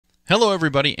Hello,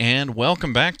 everybody, and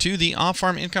welcome back to the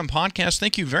Off-Farm Income Podcast.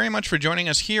 Thank you very much for joining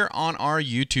us here on our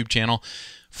YouTube channel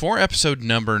for episode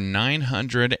number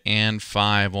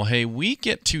 905. Well, hey, we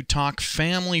get to talk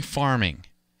family farming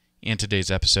in today's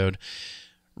episode.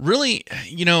 Really,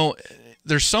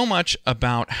 there's so much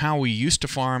about how we used to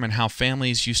farm and how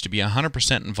families used to be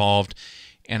 100% involved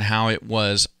and how it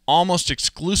was almost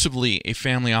exclusively a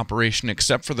family operation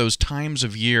except for those times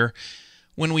of year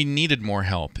when we needed more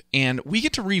help. And we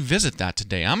get to revisit that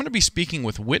today. I'm going to be speaking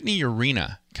with Whitney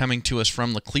Yerina, coming to us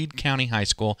from Laclede County High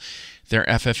School, their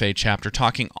FFA chapter,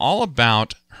 talking all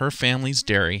about her family's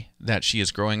dairy that she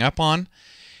is growing up on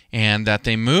and that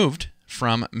they moved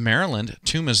from Maryland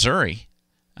to Missouri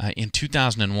in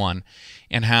 2001,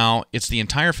 and how it's the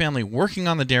entire family working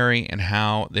on the dairy and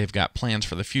how they've got plans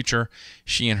for the future.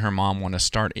 She and her mom want to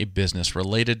start a business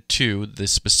related to the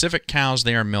specific cows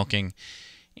they are milking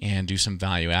and do some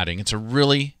value adding. It's a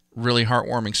really, really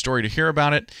heartwarming story to hear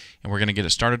about it, and we're going to get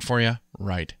it started for you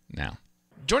right now.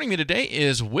 Joining me today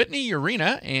is Whitney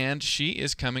Yerina, and she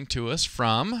is coming to us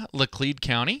from Laclede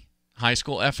County High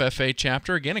School FFA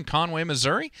chapter, again in Conway,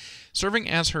 Missouri, serving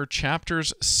as her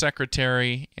chapter's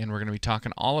secretary, and we're going to be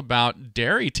talking all about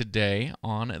dairy today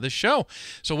on the show.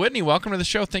 So Whitney, welcome to the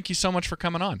show. Thank you so much for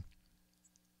coming on.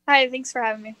 Hi, thanks for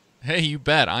having me. Hey, you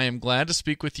bet. I am glad to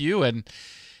speak with you, and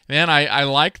man, I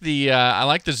like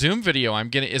the Zoom video I'm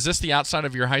getting. Is this the outside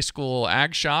of your high school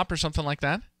ag shop or something like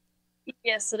that?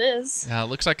 Yes, it is. It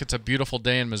looks like it's a beautiful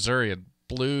day in Missouri and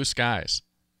blue skies.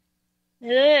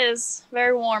 It is.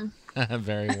 Very warm.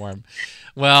 Very warm.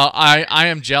 Well, I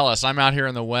am jealous. I'm out here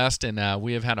in the West, and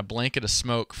we have had a blanket of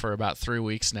smoke for about 3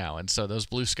 weeks now, and so those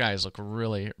blue skies look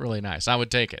really, really nice. I would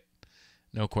take it.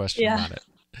 No question about it.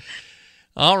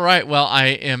 All right. Well, I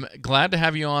am glad to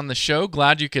have you on the show.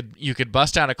 Glad you could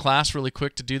bust out of class really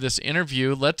quick to do this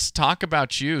interview. Let's talk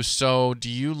about you. So, do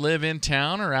you live in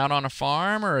town or out on a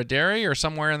farm or a dairy or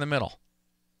somewhere in the middle?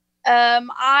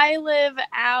 I live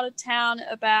out of town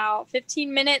about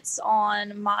 15 minutes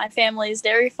on my family's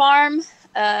dairy farm.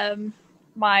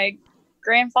 My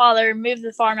grandfather moved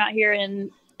the farm out here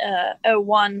in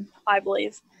 2001, I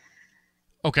believe.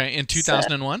 Okay, in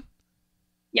 2001?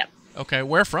 Yep. Okay,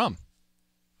 where from?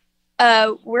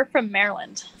 We're from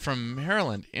Maryland. From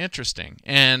Maryland. Interesting.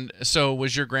 And so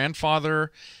was your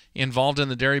grandfather involved in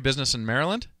the dairy business in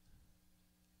Maryland?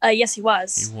 Yes, he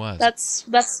was. He was.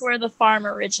 That's where the farm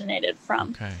originated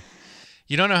from. Okay.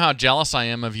 You don't know how jealous I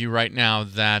am of you right now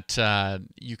that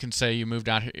you can say you moved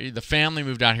out here. The family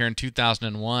moved out here in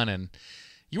 2001, and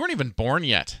you weren't even born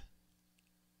yet.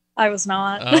 I was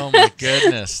not. Oh, my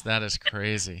goodness. That is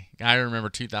crazy. I remember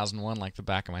 2001 like the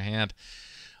back of my hand.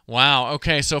 Wow.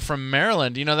 Okay. So from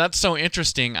Maryland, that's so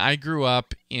interesting. I grew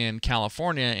up in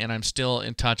California, and I'm still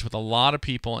in touch with a lot of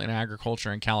people in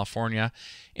agriculture in California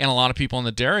and a lot of people in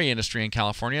the dairy industry in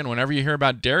California. And whenever you hear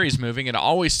about dairies moving, it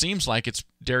always seems like it's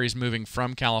dairies moving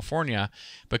from California,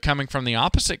 but coming from the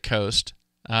opposite coast,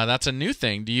 that's a new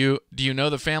thing. Do you know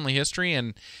the family history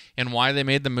and why they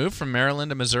made the move from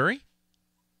Maryland to Missouri?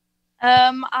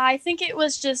 I think it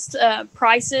was just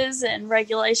prices and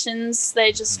regulations.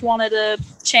 They just wanted to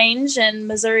change, and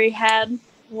Missouri had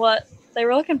what they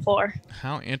were looking for.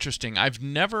 How interesting. I've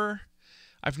never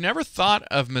thought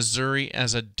of Missouri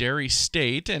as a dairy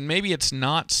state, and maybe it's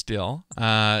not still.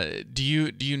 Do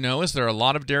you know, is there a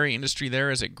lot of dairy industry there?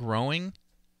 Is it growing?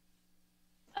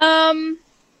 I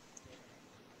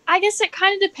guess it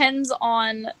kind of depends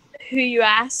on who you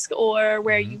ask or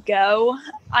where you go.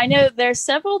 I know there's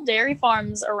several dairy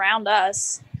farms around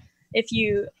us if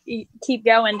you keep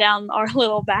going down our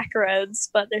little back roads,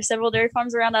 but there's several dairy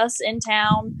farms around us in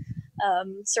town,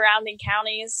 surrounding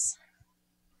counties.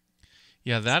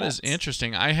 Yeah, that is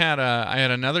interesting. I had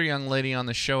another young lady on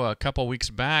the show a couple weeks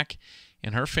back,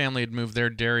 and her family had moved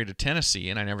their dairy to Tennessee,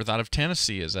 and I never thought of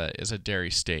Tennessee as a dairy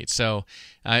state. So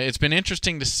it's been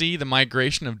interesting to see the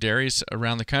migration of dairies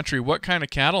around the country. What kind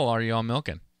of cattle are you all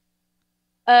milking?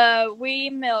 We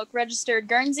milk registered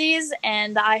Guernseys,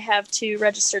 and I have 2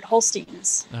 registered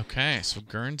Holsteins. Okay, so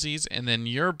Guernseys, and then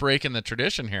you're breaking the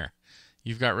tradition here.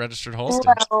 You've got registered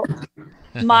Holsteins. Well,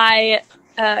 my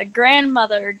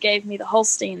grandmother gave me the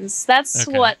Holsteins. That's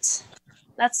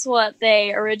what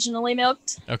they originally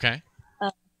milked. Okay.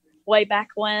 Way back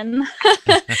when.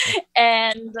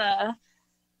 And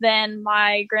then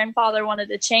my grandfather wanted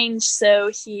to change, so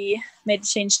he made the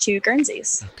change to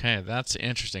Guernseys. Okay, that's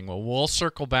interesting. Well, we'll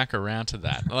circle back around to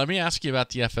that. Let me ask you about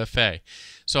the FFA.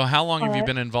 So how long have you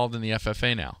been involved in the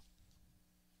FFA now?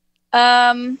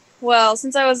 Well,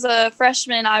 since I was a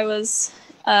freshman, I was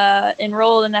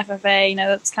enrolled in FFA.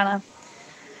 That's kind of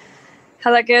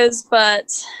how that goes.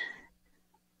 But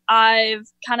I've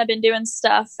kind of been doing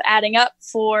stuff adding up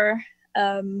for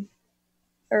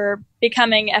or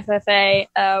becoming FFA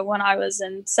when I was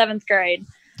in 7th grade.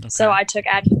 Okay. So I took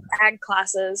ag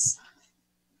classes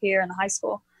here in the high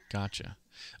school. Gotcha.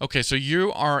 Okay, so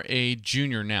you are a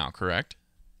junior now, correct?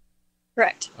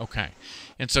 Correct. Okay.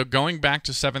 And so going back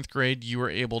to 7th grade, you were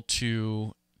able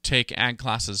to take ag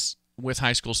classes with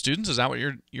high school students. Is that what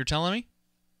you're telling me?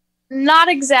 Not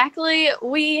exactly.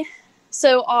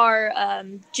 So our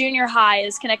junior high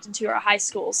is connected to our high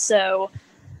school. So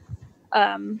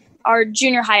our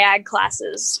junior high ag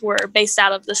classes were based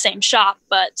out of the same shop,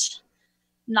 but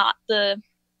not the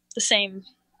same,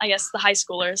 I guess, the high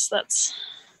schoolers. That's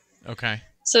okay.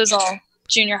 So it was all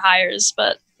junior hires,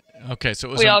 but okay, so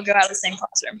we all go out of the same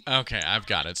classroom. Okay, I've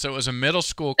got it. So it was a middle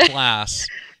school class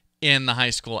in the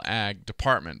high school ag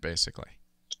department, basically.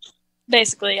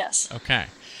 Basically, yes. Okay.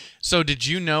 So did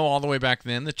you know all the way back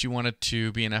then that you wanted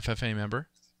to be an FFA member?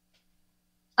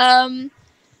 I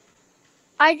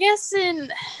guess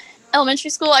in elementary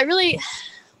school, I really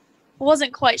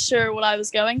wasn't quite sure what I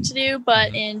was going to do,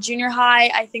 but in junior high,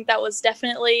 I think that was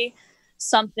definitely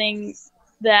something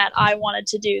that I wanted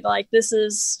to do. Like, this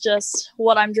is just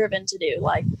what I'm driven to do.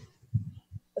 Like,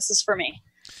 this is for me.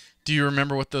 Do you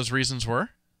remember what those reasons were?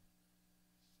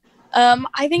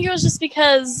 I think it was just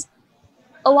because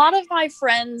a lot of my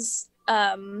friends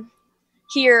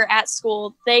here at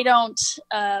school, they don't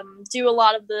do a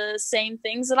lot of the same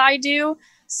things that I do.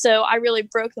 So I really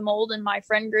broke the mold in my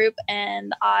friend group,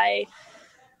 and I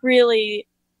really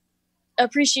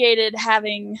appreciated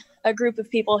having a group of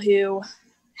people who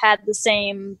had the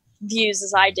same views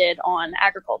as I did on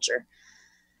agriculture.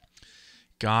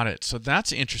 Got it. So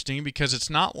that's interesting because it's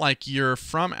not like you're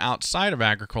from outside of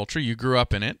agriculture. You grew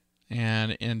up in it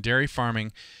and in dairy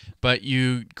farming, but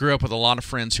you grew up with a lot of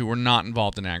friends who were not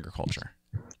involved in agriculture.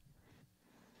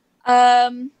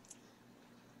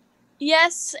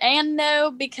 Yes and no,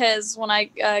 because when I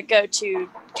go to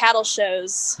cattle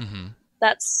shows,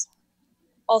 that's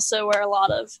also where a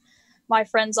lot of my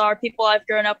friends are, people I've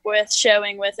grown up with,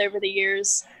 showing with over the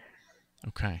years.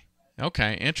 Okay.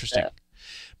 Okay, interesting. So.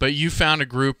 But you found a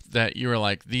group that you were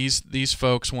like, these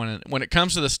folks, when it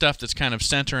comes to the stuff that's kind of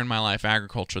center in my life,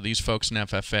 agriculture, these folks in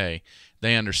FFA,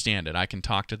 they understand it. I can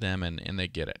talk to them and they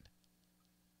get it.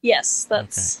 Yes,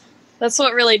 that's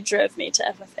what really drove me to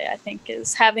FFA, I think,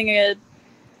 is having a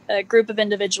group of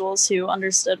individuals who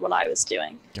understood what I was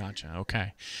doing. Gotcha.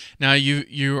 Okay. Now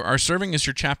you are serving as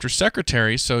your chapter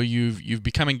secretary, so you've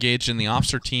become engaged in the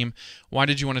officer team. Why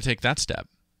did you want to take that step?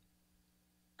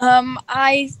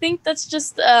 I think that's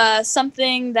just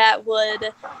something that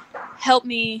would help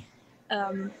me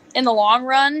in the long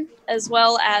run, as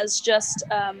well as just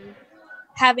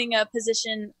having a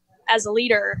position as a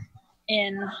leader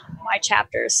in my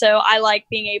chapter. So I like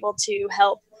being able to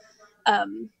help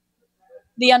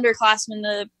the underclassmen,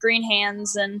 the green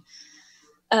hands, and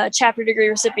chapter degree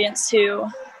recipients who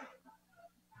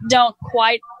don't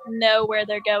quite know where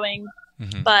they're going,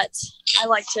 but I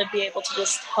like to be able to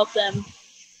just help them.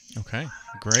 Okay,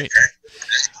 great.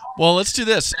 Well, let's do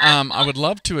this. I would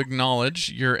love to acknowledge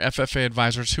your FFA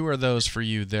advisors. Who are those for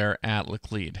you there at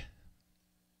Laclede?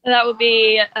 That would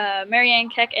be Marianne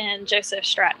Keck and Joseph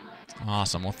Stratton.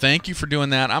 Awesome. Well, thank you for doing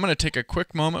that. I'm going to take a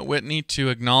quick moment, Whitney, to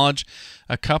acknowledge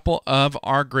a couple of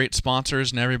our great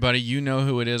sponsors. And everybody, you know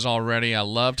who it is already. I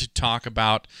love to talk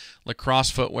about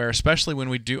lacrosse footwear, especially when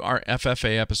we do our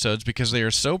FFA episodes, because they are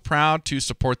so proud to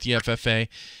support the FFA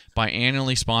by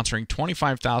annually sponsoring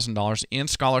 $25,000 in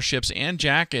scholarships and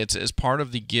jackets as part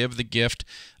of the Give the Gift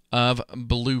of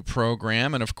Blue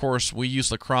program. And of course, we use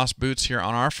lacrosse boots here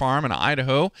on our farm in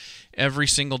Idaho every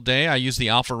single day. I use the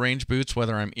Alpha Range boots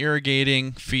whether I'm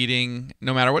irrigating, feeding,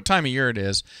 no matter what time of year it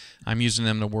is. I'm using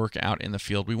them to work out in the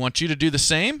field. We want you to do the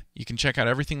same. You can check out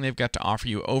everything they've got to offer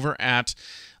you over at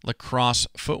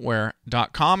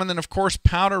lacrossefootwear.com. And then, of course,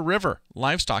 Powder River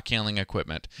livestock handling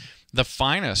equipment, the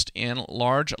finest in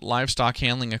large livestock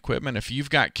handling equipment. If you've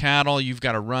got cattle, you've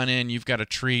got a run-in, you've got a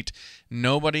treat,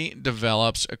 nobody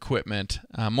develops equipment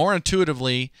more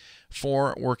intuitively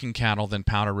for working cattle than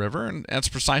Powder River, and that's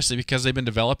precisely because they've been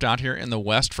developed out here in the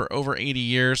West for over 80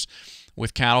 years,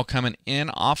 with cattle coming in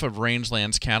off of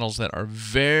rangelands, cattle that are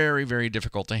very, very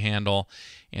difficult to handle,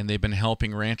 and they've been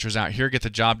helping ranchers out here get the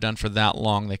job done for that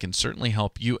long. They can certainly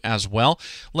help you as well.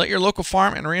 Let your local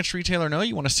farm and ranch retailer know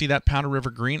you want to see that Powder River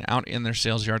green out in their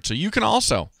sales yard, so you can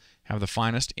also have the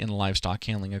finest in livestock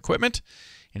handling equipment,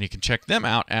 and you can check them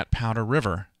out at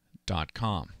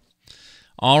powderriver.com.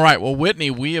 All right, well,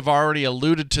 Whitney, we have already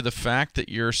alluded to the fact that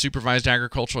your supervised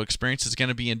agricultural experience is going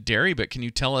to be in dairy, but can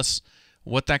you tell us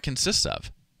what that consists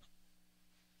of?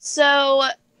 So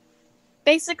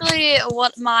Basically,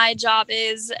 what my job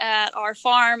is at our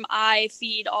farm, I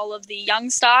feed all of the young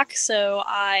stock. So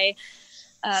I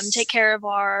take care of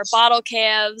our bottle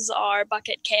calves, our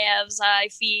bucket calves. I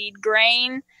feed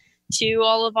grain to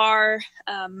all of our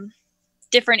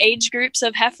different age groups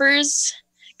of heifers,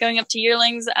 going up to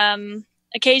yearlings.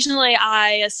 Occasionally,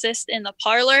 I assist in the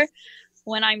parlor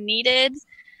when I'm needed,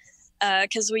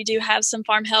 because we do have some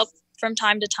farm help from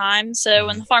time to time. So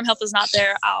when the farm help is not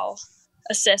there, I'll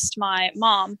assist my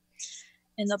mom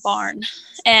in the barn.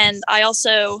 And I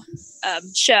also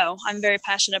show. I'm very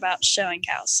passionate about showing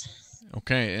cows.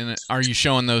 Okay, and are you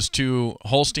showing those two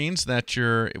Holsteins that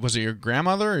was it your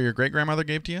grandmother or your great-grandmother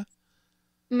gave to you?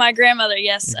 My grandmother,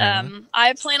 yes.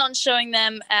 I plan on showing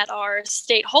them at our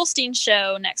state Holstein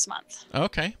show next month.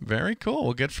 Okay, very cool.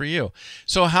 Well, good for you.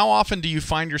 So how often do you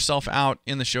find yourself out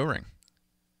in the show ring?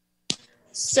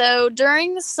 So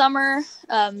during the summer,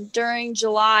 during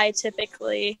July,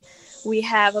 typically, we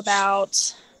have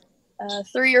about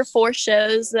 3 or 4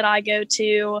 shows that I go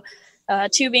to,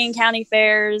 2 being county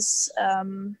fairs.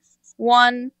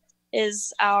 One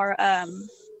is our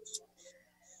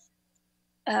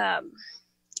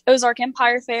Ozark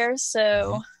Empire Fair.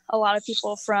 So a lot of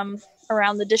people from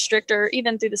around the district or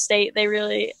even through the state, they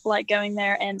really like going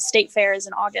there. And state fair is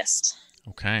in August.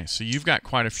 Okay, so you've got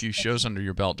quite a few shows under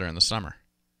your belt during the summer.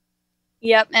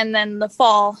 Yep, and then the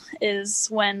fall is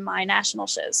when my national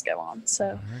shows go on.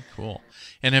 So very cool.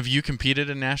 And have you competed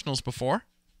in nationals before?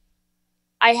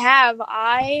 I have.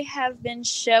 I have been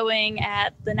showing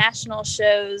at the national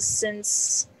shows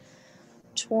since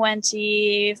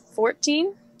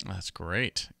 2014. That's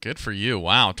great. Good for you.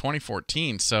 Wow,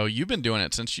 2014. So you've been doing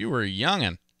it since you were a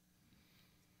youngin'.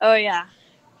 Oh, yeah.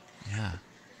 Yeah.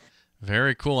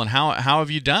 Very cool. And how have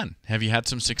you done? Have you had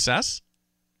some success?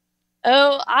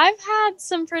 Oh, I've had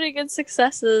some pretty good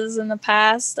successes in the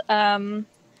past.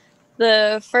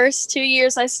 The first 2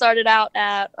 years I started out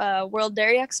at World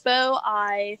Dairy Expo,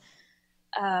 I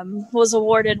was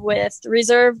awarded with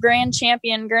Reserve Grand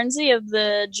Champion Guernsey of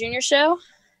the junior show.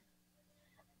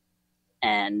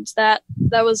 And that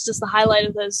was just the highlight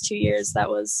of those 2 years.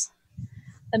 That was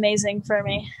amazing for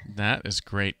me. That is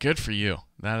great. Good for you.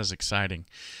 That is exciting.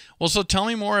 Well, so tell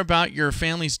me more about your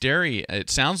family's dairy.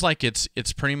 It sounds like it's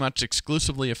pretty much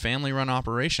exclusively a family-run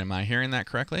operation. Am I hearing that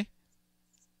correctly?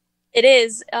 It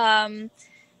is.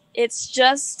 It's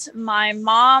just my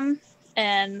mom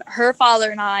and her father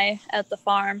and I at the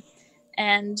farm.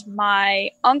 And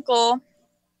my uncle,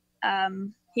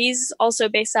 he's also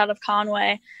based out of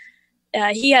Conway.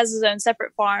 He has his own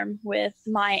separate farm with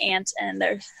my aunt and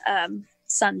their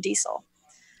son, Diesel.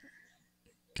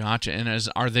 Gotcha. And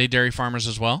are they dairy farmers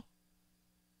as well?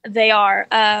 They are.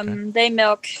 Okay. They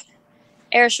milk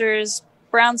Ayrshires,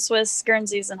 Brown Swiss,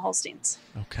 Guernseys, and Holsteins.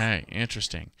 Okay,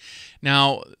 interesting.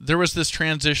 Now, there was this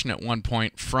transition at one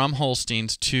point from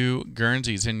Holsteins to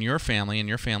Guernseys in your family and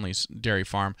your family's dairy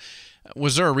farm.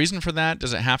 Was there a reason for that?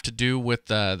 Does it have to do with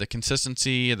the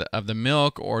consistency of the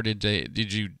milk, or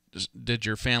did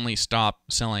your family stop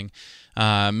selling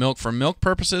milk for milk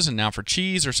purposes and now for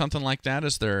cheese or something like that?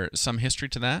 Is there some history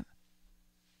to that?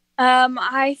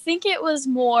 I think it was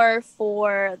more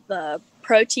for the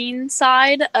protein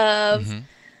side of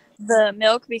the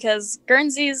milk, because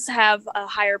Guernseys have a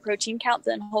higher protein count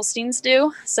than Holsteins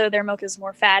do, so their milk is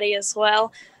more fatty as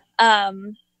well.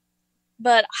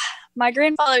 But my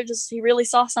grandfather he really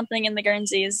saw something in the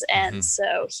Guernseys, and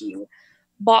so he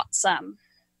bought some.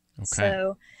 Okay.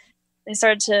 So they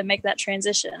started to make that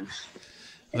transition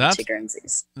into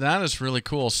Guernseys. That is really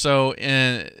cool. So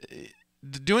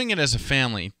doing it as a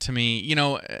family, to me,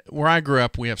 where I grew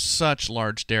up, we have such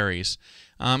large dairies,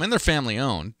 and they're family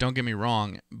owned, don't get me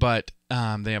wrong, but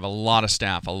they have a lot of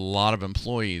staff, a lot of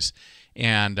employees,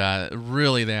 and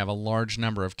really they have a large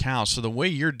number of cows. So the way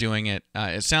you're doing it,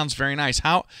 it sounds very nice.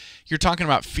 How you're talking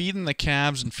about feeding the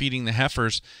calves and feeding the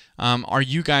heifers. Are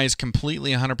you guys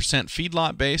completely 100%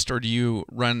 feedlot based, or do you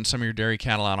run some of your dairy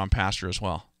cattle out on pasture as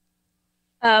well?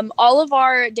 All of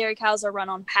our dairy cows are run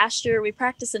on pasture. We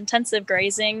practice intensive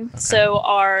grazing, so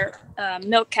our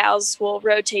milk cows will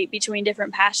rotate between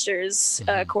different pastures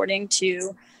according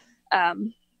to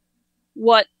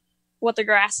what the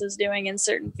grass is doing in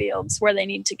certain fields where they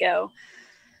need to go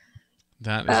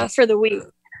for the wheat.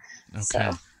 Okay.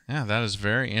 So. Yeah, that is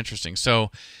very interesting. So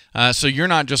you're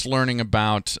not just learning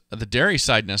about the dairy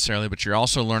side necessarily, but you're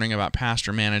also learning about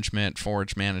pasture management,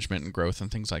 forage management, and growth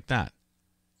and things like that.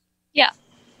 Yeah.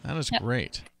 That is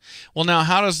great. Well, now,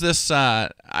 how does this,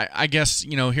 I guess,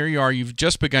 here you are, you've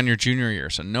just begun your junior year,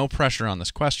 so no pressure on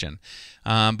this question.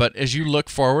 But as you look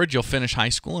forward, you'll finish high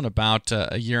school in about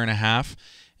a year and a half.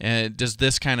 Does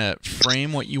this kind of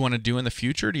frame what you want to do in the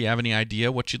future? Do you have any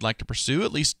idea what you'd like to pursue,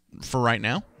 at least for right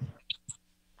now?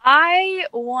 I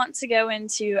want to go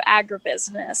into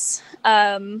agribusiness.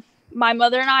 My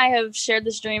mother and I have shared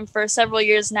this dream for several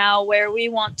years now, where we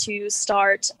want to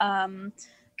start kind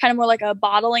of more like a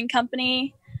bottling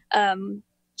company,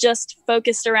 just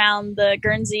focused around the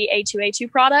Guernsey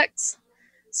A2A2 products.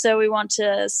 So we want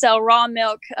to sell raw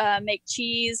milk, make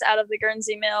cheese out of the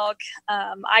Guernsey milk,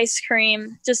 ice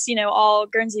cream, just, all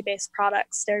Guernsey-based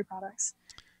products, dairy products.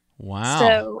 Wow.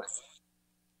 So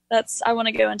I want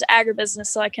to go into agribusiness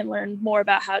so I can learn more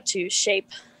about how to shape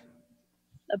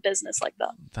a business like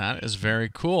that. That is very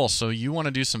cool. So you want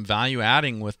to do some value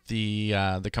adding with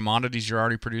the commodities you're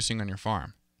already producing on your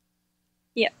farm.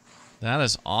 Yeah. That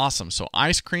is awesome. So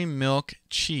ice cream, milk,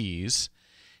 cheese.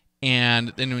 And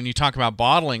then when you talk about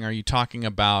bottling, are you talking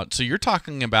about, so you're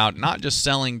talking about not just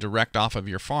selling direct off of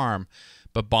your farm,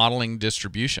 but bottling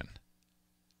distribution?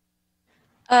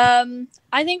 I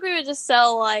think we would just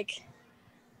sell like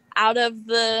out of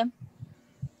the,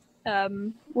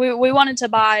 we wanted to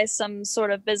buy some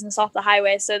sort of business off the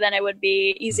highway, so then it would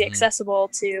be easy accessible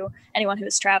to anyone who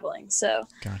is traveling. So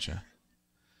gotcha.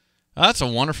 That's a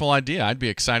wonderful idea. I'd be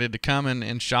excited to come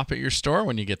and shop at your store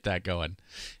when you get that going.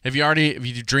 Have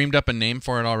you dreamed up a name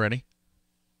for it already?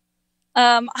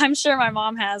 I'm sure my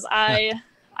mom has. I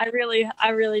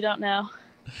really don't know.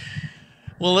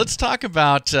 Well, let's talk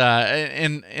about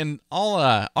and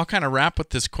I'll kind of wrap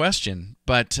with this question,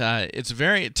 but it's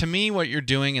to me what you're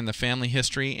doing in the family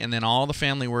history and then all the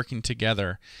family working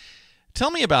together. Tell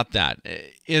me about that.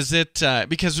 Is it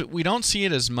because we don't see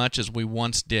it as much as we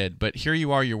once did, but here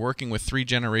you are, you're working with 3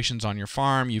 generations on your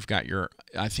farm. You've got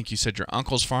I think you said your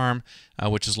uncle's farm,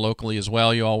 which is locally as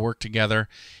well. You all work together.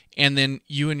 And then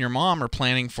you and your mom are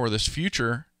planning for this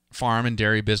future farm and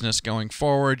dairy business going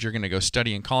forward. You're going to go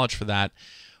study in college for that.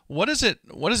 What does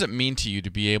it mean to you to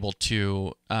be able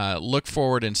to look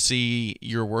forward and see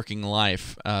your working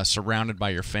life surrounded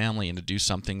by your family and to do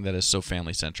something that is so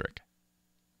family-centric?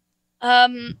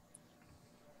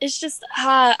 It's just,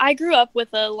 I grew up with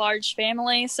a large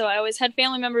family, so I always had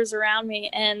family members around me,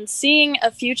 and seeing a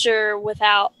future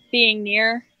without being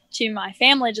near to my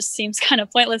family just seems kind of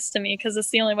pointless to me, because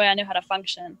it's the only way I know how to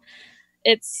function.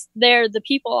 They're the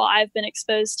people I've been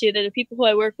exposed to. They're the people who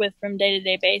I work with from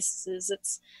day-to-day basis.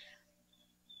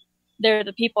 They're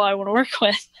the people I want to work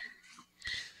with.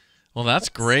 Well, that's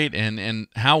great, and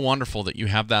how wonderful that you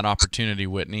have that opportunity,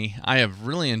 Whitney. I have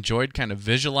really enjoyed kind of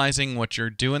visualizing what you're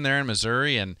doing there in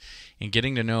Missouri and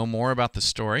getting to know more about the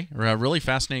story. A really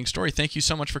fascinating story. Thank you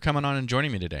so much for coming on and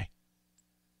joining me today.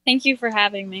 Thank you for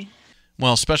having me.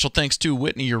 Well, special thanks to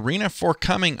Whitney Yerina for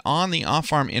coming on the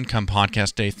Off-Farm Income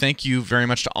Podcast Day. Thank you very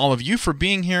much to all of you for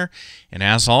being here, and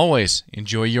as always,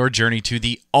 enjoy your journey to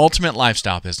the ultimate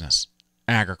lifestyle business,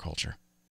 agriculture.